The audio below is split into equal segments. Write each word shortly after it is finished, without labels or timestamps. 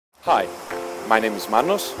Hi, my name is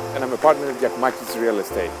Manos and I'm a partner at Giakoumakis Real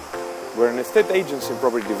Estate. We're an estate agency and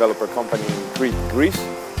property developer company in Crete, Greece,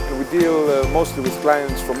 and we deal mostly with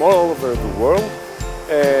clients from all over the world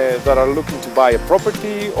that are looking to buy a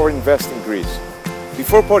property or invest in Greece.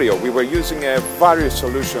 Before Podio, we were using various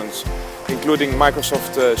solutions including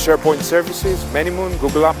Microsoft SharePoint services, Manymoon,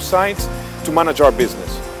 Google Apps sites to manage our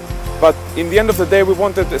business. But in the end of the day, we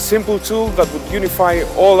wanted a simple tool that would unify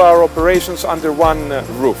all our operations under one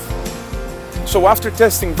roof. So after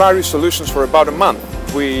testing various solutions for about a month,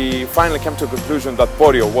 we finally came to a conclusion that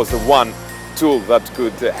Podio was the one tool that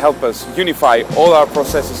could help us unify all our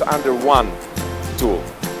processes under one tool.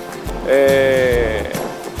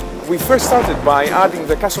 We first started by adding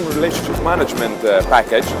the customer relationship management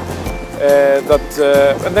package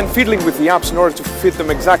and then fiddling with the apps in order to fit them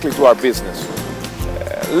exactly to our business.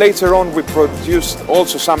 Later on, we produced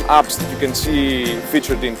also some apps that you can see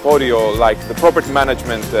featured in Podio, like the property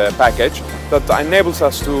management package that enables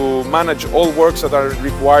us to manage all works that are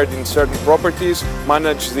required in certain properties,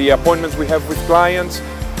 manage the appointments we have with clients,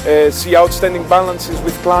 see outstanding balances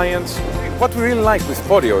with clients. What we really like with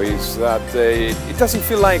Podio is that it doesn't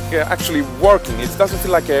feel like actually working, it doesn't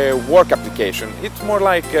feel like a work application, it's more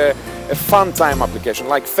like a fun time application,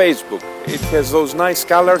 like Facebook. It has those nice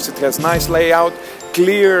colors, it has nice layout,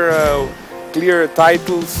 clear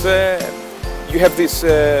titles. You have this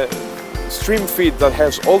stream feed that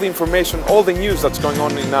has all the information, all the news that's going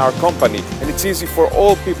on in our company, and it's easy for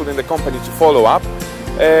all people in the company to follow up.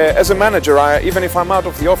 As a manager, even if I'm out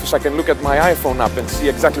of the office, I can look at my iPhone app and see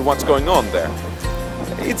exactly what's going on there.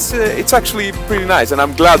 It's actually pretty nice, and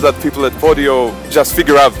I'm glad that people at Podio just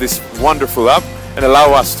figure out this wonderful app and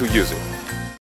allow us to use it.